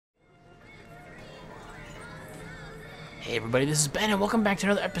Hey everybody, this is Ben, and welcome back to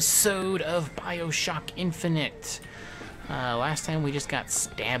another episode of BioShock Infinite. Last time we just got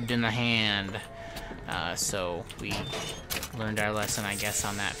stabbed in the hand, so we learned our lesson, I guess,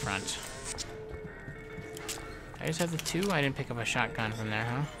 on that front. I just have the two? I didn't pick up a shotgun from there,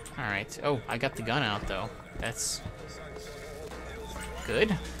 huh? Alright. Oh, I got the gun out, though. That's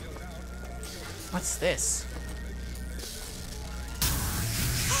good. What's this?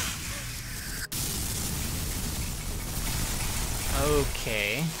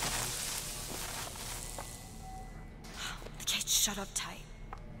 Okay. The gate's shut up tight.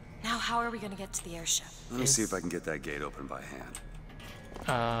 Now how are we gonna get to the airship? Let me see if I can get that gate open by hand.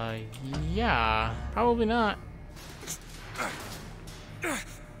 Yeah. Probably not.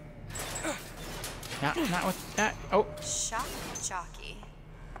 Not with that. Oh. Shock jockey.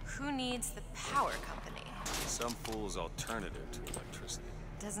 Who needs the power company? Some fool's alternative to electricity.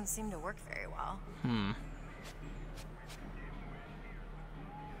 Doesn't seem to work very well.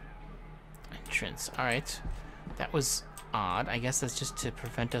 Entrance. Alright. That was odd. I guess that's just to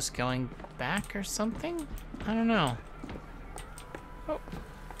prevent us going back or something? I don't know. Oh.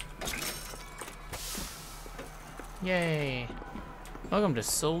 Yay. Welcome to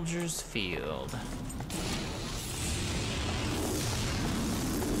Soldier's Field.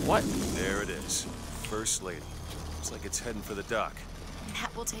 What? There it is. First Lady. Looks like it's heading for the dock.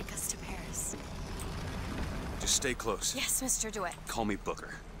 That will take us to Paris. Just stay close. Yes, Mr. DeWitt. Call me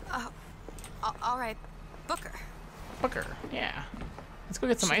Booker. All right, Booker. Booker. Yeah. Let's go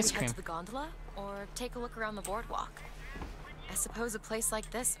get some ice Should we cream. head to the gondola or take a look around the boardwalk? I suppose a place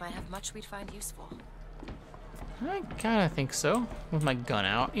like this might have much we'd find useful. I kind of think so. With my gun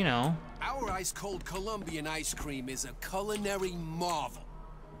out, you know. Our ice-cold Colombian ice cream is a culinary marvel.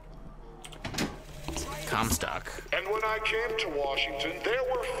 Comstock. And when I came to Washington, there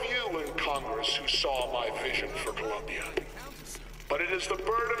were few in Congress who saw my vision for Colombia. But it is the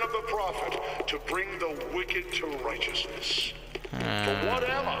burden of the prophet to bring the wicked to righteousness. For what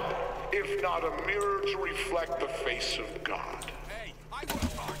am I, if not a mirror to reflect the face of God? Hey, I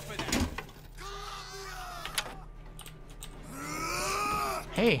worked hard for that.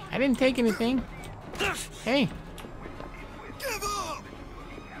 Hey, I didn't take anything. Hey. Give up!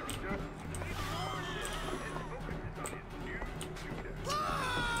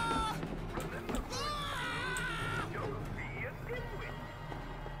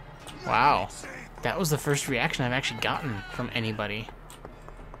 Wow. That was the first reaction I've actually gotten from anybody.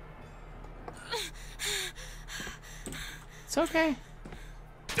 It's okay.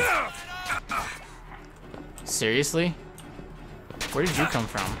 Seriously? Where did you come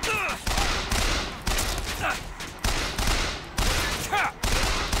from?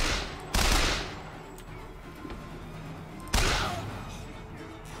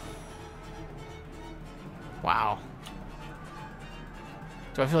 Wow.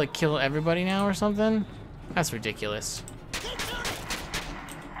 Do I feel like kill everybody now or something? That's ridiculous.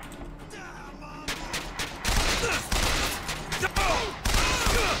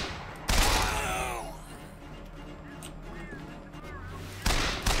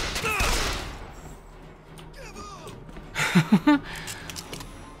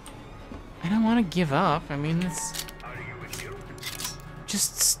 I don't want to give up. I mean, it's...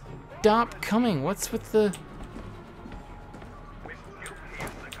 Just stop coming. What's with the...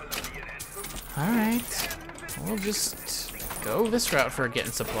 Alright. We'll just go this route for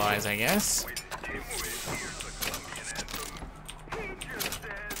getting supplies, I guess.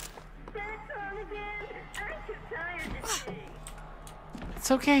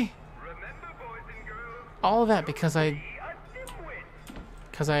 It's okay. All of that because I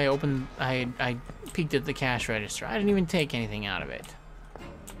peeked at the cash register. I didn't even take anything out of it.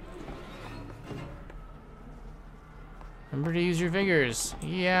 Remember to use your vigors.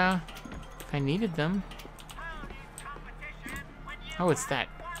 Yeah. I needed them. Oh, it's that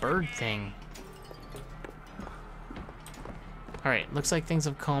bird thing. Alright, looks like things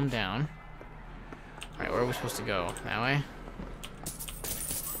have calmed down. Alright, where are we supposed to go? That way?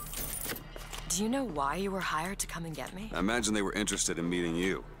 Do you know why you were hired to come and get me? I imagine they were interested in meeting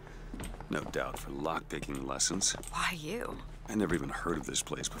you. No doubt for lockpicking lessons. Why you? I never even heard of this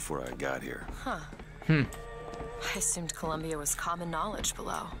place before I got here. Huh. I assumed Colombia was common knowledge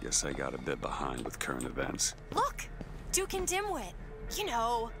below. Guess I got a bit behind with current events. Look! Duke and Dimwit. You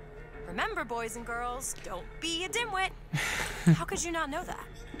know. Remember, boys and girls, don't be a dimwit. How could you not know that?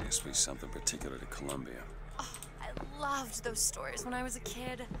 Must be something particular to Colombia. Oh, I loved those stories when I was a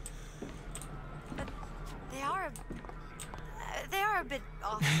kid. But they are a bit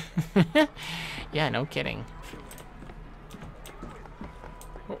off. Yeah, no kidding.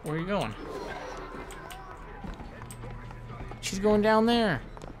 Where are you going? She's going down there.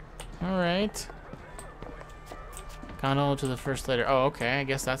 Alright. Gondola to the first letter. Oh, okay. I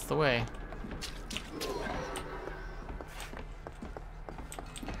guess that's the way.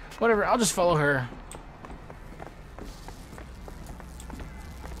 Whatever, I'll just follow her.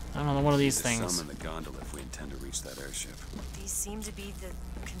 I don't know, one of these things. Summon the gondola if we intend to reach that airship. These seem to be the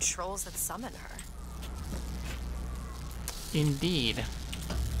controls that summon her. Indeed.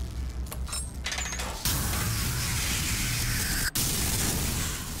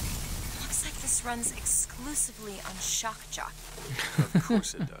 Looks like this runs exclusively on shock jockey. Of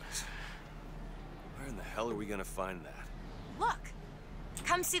course it does. Where in the hell are we gonna find that? Look,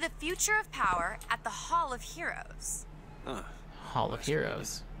 come see the future of power at the Hall of Heroes. Huh. Hall of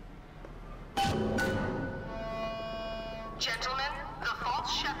Heroes. Gentlemen, the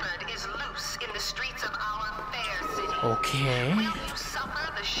false shepherd is loose in the streets of our fair city. Okay. Will you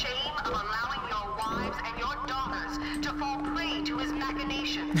suffer the shame of allowing your wives and your daughters to fall prey to his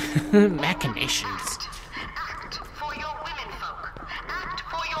machinations? Machinations. Act for your womenfolk. Act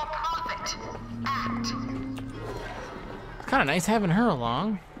for your profit. Act. Kind of nice having her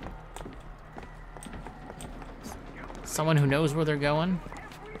along. Someone who knows where they're going.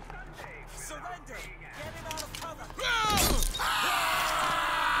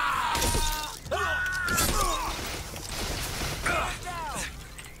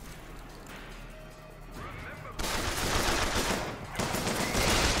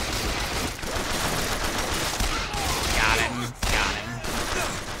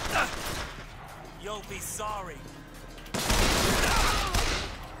 You'll be sorry.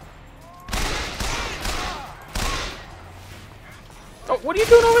 Oh, what are you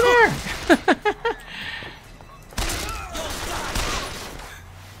doing over there?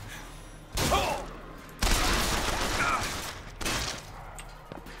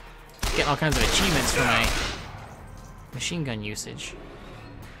 Getting all kinds of achievements for my machine gun usage.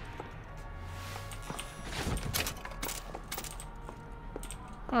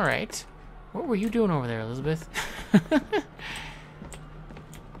 All right. What were you doing over there, Elizabeth?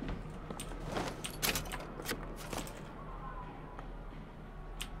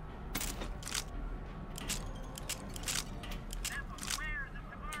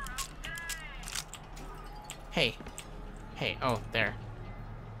 Hey. Hey, oh, there.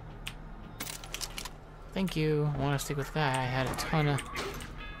 Thank you. I want to stick with that. I had a ton of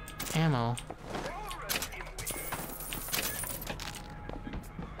ammo.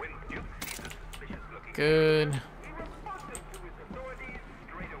 Good.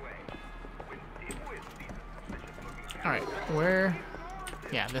 Alright, where?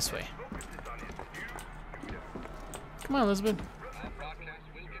 Yeah, this way. Come on, Elizabeth.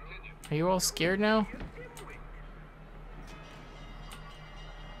 Are you all scared now?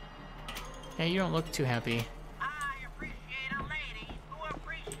 Yeah, you don't look too happy.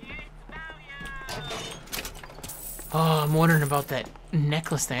 Oh, I'm wondering about that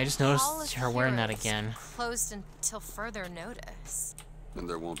necklace thing. I just noticed her wearing that again. Closed until further notice. And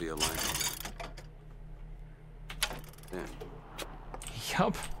there won't be a line. Yeah.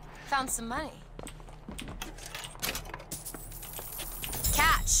 Yup. Found some money.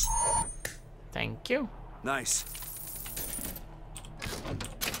 Catch. Thank you. Nice.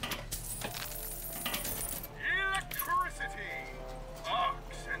 Electricity!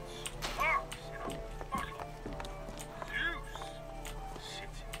 Ox and sparks in a bottle. Zeus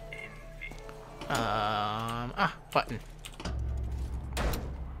sits in envy. Button.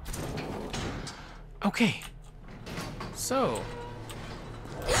 Okay. So.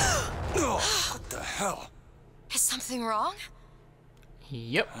 What the hell? Is something wrong?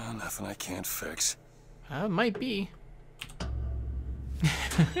 Yep. Nothing I can't fix. Might be.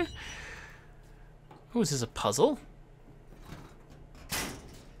 Ooh, is this a puzzle?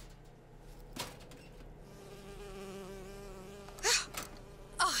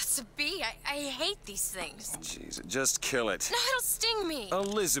 Oh, it's a bee. I hate these things. Jeez, just kill it. No, it'll sting me.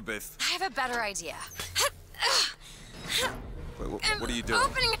 Elizabeth. I have a better idea. Wait, what are you doing?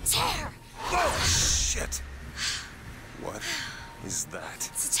 Opening a tear. Oh, shit. What is that?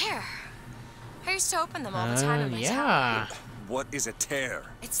 It's a tear. I used to open them all the time in my town. Yeah. What is a tear?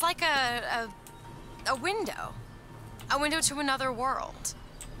 It's like a window. A window to another world.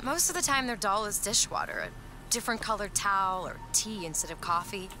 Most of the time they're dull as dishwater, a different colored towel or tea instead of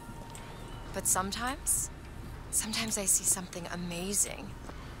coffee. But sometimes I see something amazing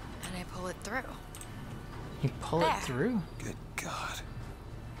and I pull it through. You pull it through? Good God.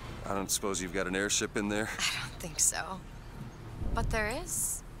 I don't suppose you've got an airship in there? I don't think so. But there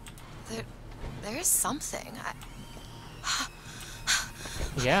is. There is something.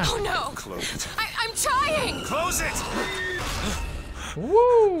 Yeah. Oh no! Close it. I'm trying! Close it!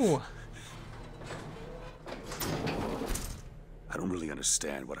 Woo! I don't really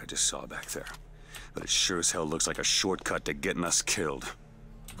understand what I just saw back there, but it sure as hell looks like a shortcut to getting us killed.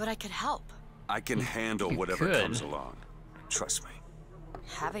 But I could help. I can handle you whatever could. comes along. Trust me.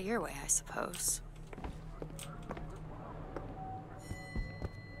 Have it your way, I suppose.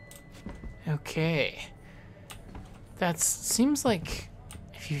 Okay. That seems like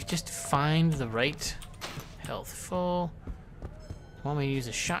if you just find the right health full. Want me to use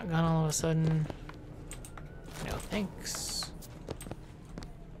a shotgun all of a sudden? No thanks.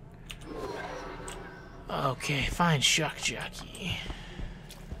 Okay, fine, shock jockey.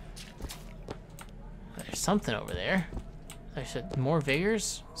 There's something over there. There's more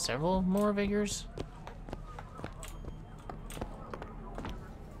vigors? Several more vigors?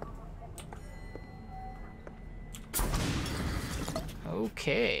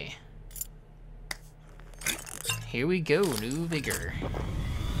 Okay. Here we go, new vigor.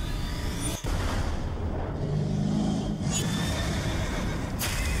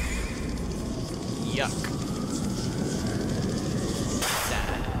 Yuck.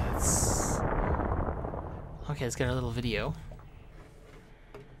 That's... Okay, let's get our little video.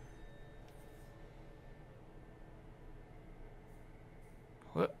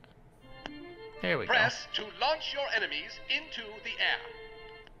 Whoop. There we go. Press to launch your enemies into the air.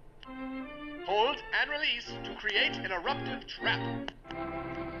 Hold and release to create an eruptive trap.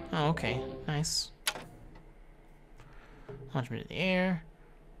 Oh, okay. Nice. Launch them into the air.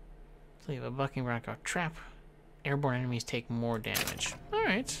 Leave a bucking rock trap. Airborne enemies take more damage.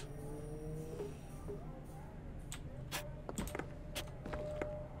 Alright.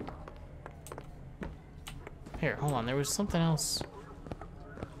 Here, hold on. There was something else.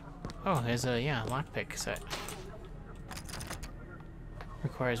 Oh, there's a, yeah, lockpick set.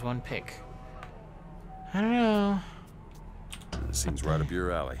 Requires 1 pick. I don't know. Seems right up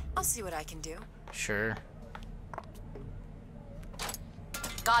your alley. I'll see what I can do. Sure.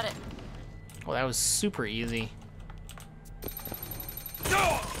 Got it. Well, that was super easy.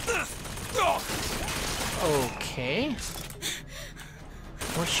 Okay.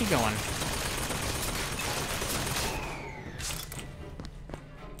 Where's she going?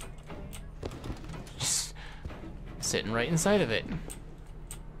 Just sitting right inside of it.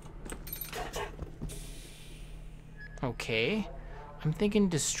 Okay. I'm thinking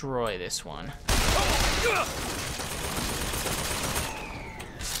destroy this one.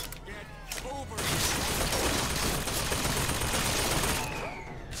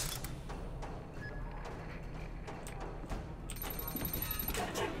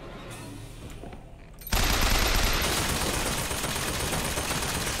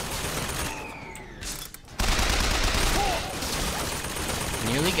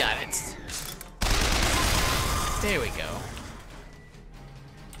 Nearly got it. There we go.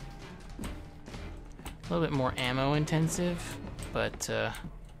 A little bit more ammo intensive, but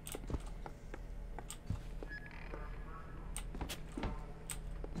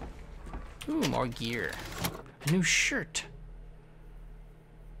ooh, more gear. A new shirt.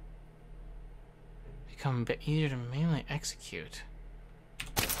 Become a bit easier to mainly execute.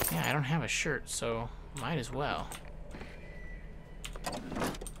 Yeah, I don't have a shirt, so might as well.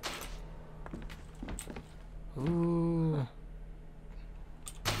 Ooh.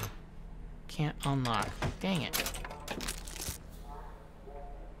 Can't unlock. Dang it.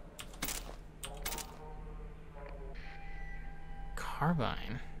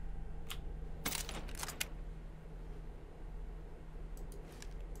 Carbine.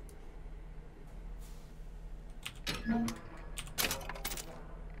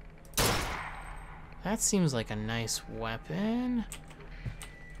 That seems like a nice weapon.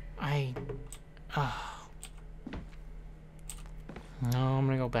 No, I'm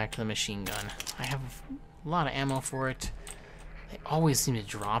gonna go back to the machine gun. I have a lot of ammo for it. They always seem to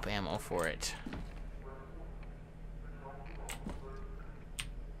drop ammo for it.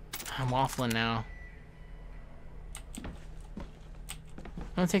 I'm waffling now. I'm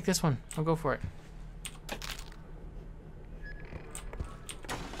gonna take this one. I'll go for it.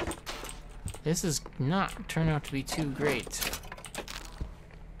 This is not turn out to be too great.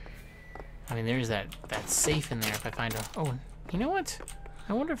 I mean, there's that safe in there if I find a... Oh, you know what?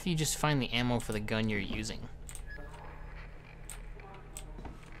 I wonder if you just find the ammo for the gun you're using.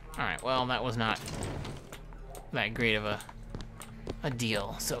 Alright, well, that was not that great of a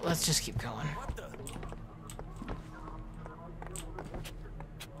deal. So let's just keep going.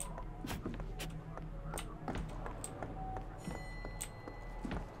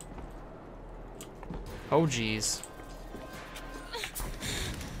 Oh, geez.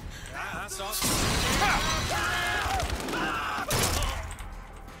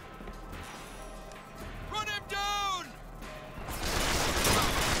 Run him down!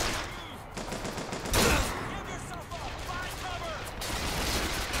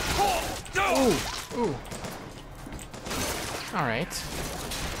 Ooh. Alright.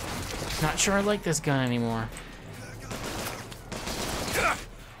 Not sure I like this gun anymore.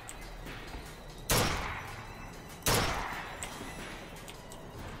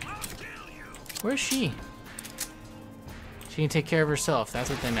 Where's she? She can take care of herself.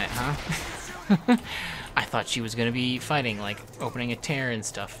 That's what they meant, huh? I thought she was gonna be fighting, like opening a tear and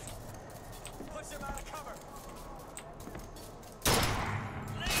stuff.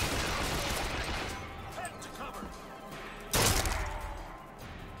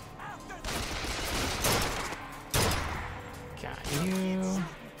 Got you.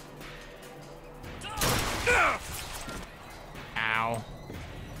 Ow.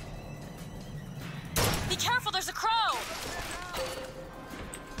 Be careful, there's a crow!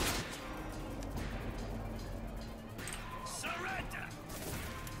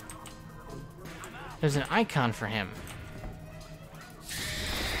 There's an icon for him.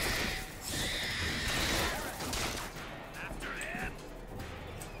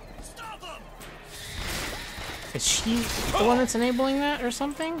 Is she the one that's enabling that or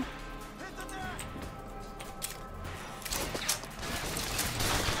something?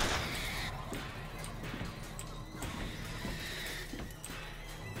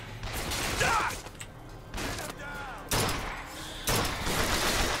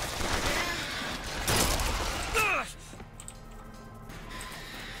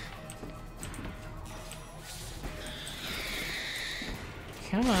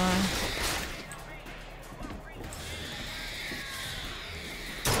 Come on.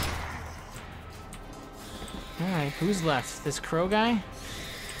 Alright, who's left? This crow guy?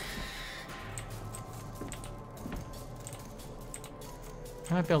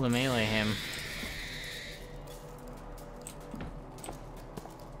 I might be able to melee him.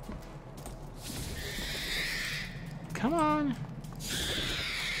 Come on.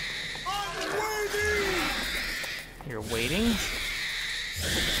 You're waiting?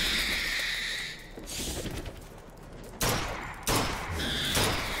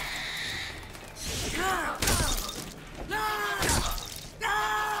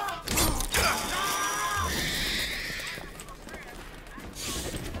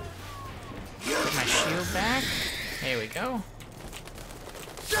 Get my shield back. There we go.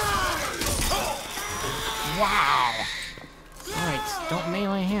 Wow. Alright, don't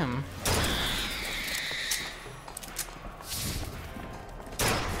melee him.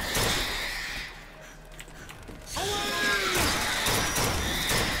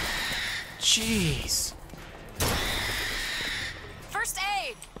 Jeez. First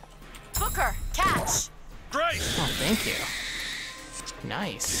aid! Booker, catch! Great! Oh, thank you.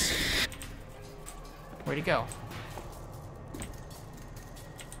 Nice. Where'd he go?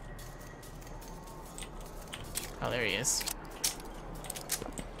 Oh, there he is.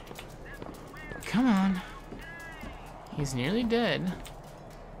 Come on. He's nearly dead.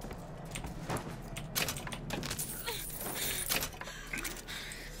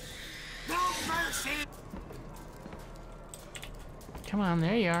 Come on,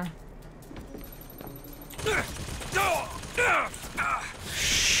 there you are.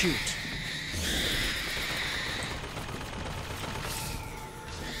 Shoot.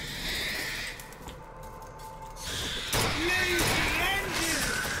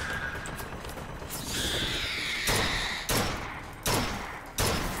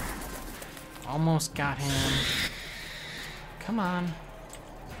 Almost got him. Come on.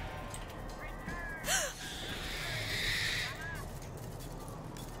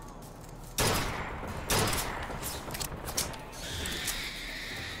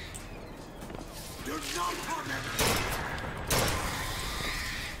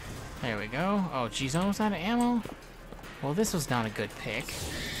 There we go. Oh, geez, almost out of ammo. Well, this was not a good pick.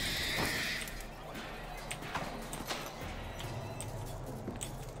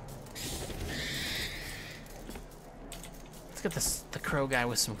 Let's get the crow guy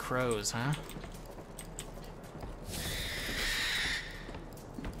with some crows, huh?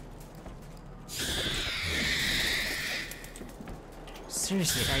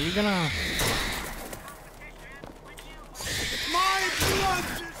 Seriously, are you gonna...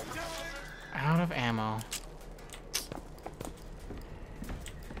 Out of ammo.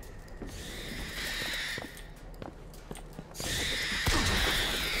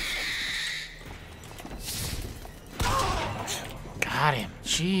 Got him.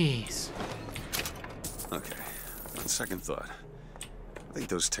 Jeez. Okay, on second thought, I think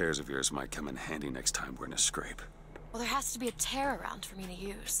those tears of yours might come in handy next time we're in a scrape. Well, there has to be a tear around for me to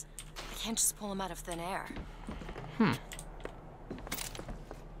use. I can't just pull them out of thin air.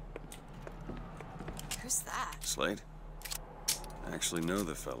 Who's that? Slade? I actually know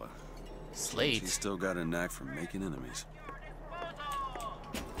the fella. Slade. He's still got a knack for making enemies.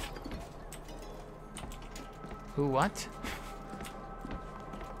 Who, what?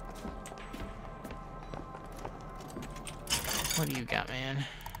 What do you got, man?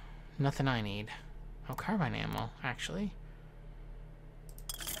 Nothing I need. Oh, carbine ammo, actually.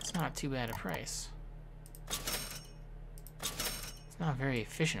 It's not too bad a price. It's not a very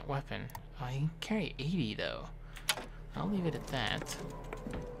efficient weapon. Oh, you can carry 80, though. I'll leave it at that.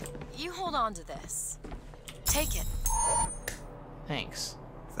 You hold on to this. Take it. Thanks.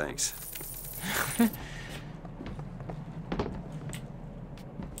 Thanks.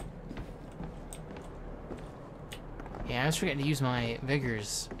 Yeah, I was forgetting to use my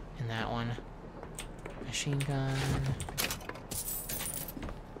vigors in that one. Machine gun.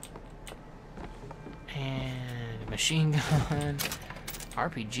 And machine gun.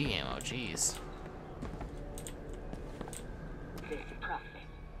 RPG ammo, jeez.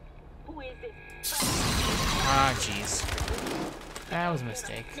 Ah, jeez. That was a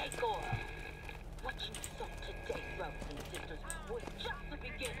mistake. What you saw today, brothers and sisters, was just the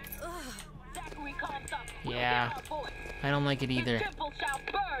beginning. Zachary Comstock will Yeah, hear our voice. I don't like it either. His temple shall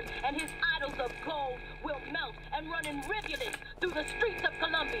burn, and his idols of gold will melt and run in rivulets through the streets of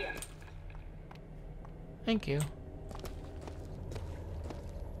Columbia. Thank you.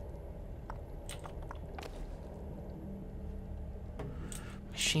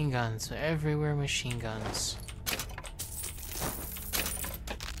 Machine guns, everywhere machine guns.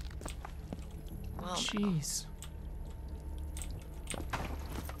 Well, Jeez.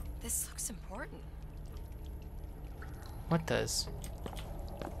 this looks important. What does?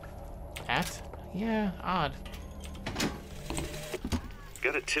 That? Yeah, odd.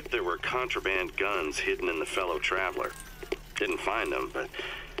 Got a tip there were contraband guns hidden in the fellow traveler. Didn't find them, but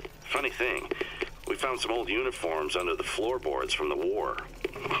funny thing, we found some old uniforms under the floorboards from the war.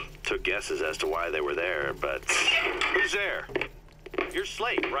 Took guesses as to why they were there, but... Who's there? You're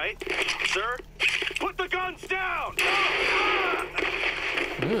Slate, right? Sir? Put the guns down!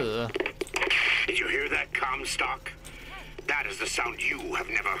 Ugh. Did you hear that, Comstock? That is the sound you have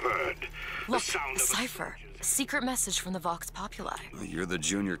never heard. The Look, sound a of cipher. A secret message from the Vox Populi. You're the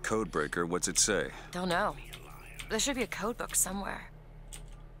junior codebreaker. What's it say? Don't know. There should be a code book somewhere.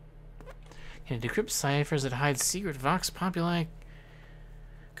 Can decrypt ciphers that hide secret Vox Populi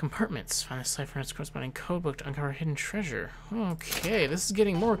compartments. Find the cipher and its corresponding codebook to uncover hidden treasure. Okay, this is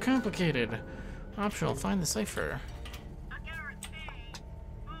getting more complicated. Optional, find the cipher.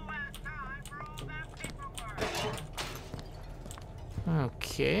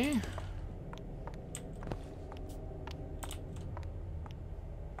 Okay.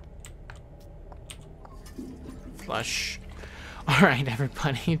 Flush. Alright,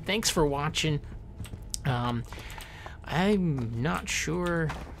 everybody. Thanks for watching. I'm not sure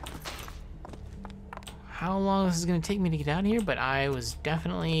how long this is going to take me to get out of here, but I was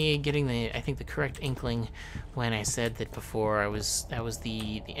definitely getting the, I think, the correct inkling when I said that before. That was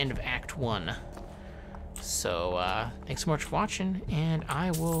the end of Act 1. So, thanks so much for watching, and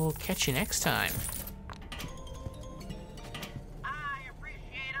I will catch you next time. I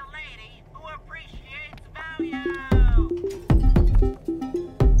appreciate a lady who appreciates value.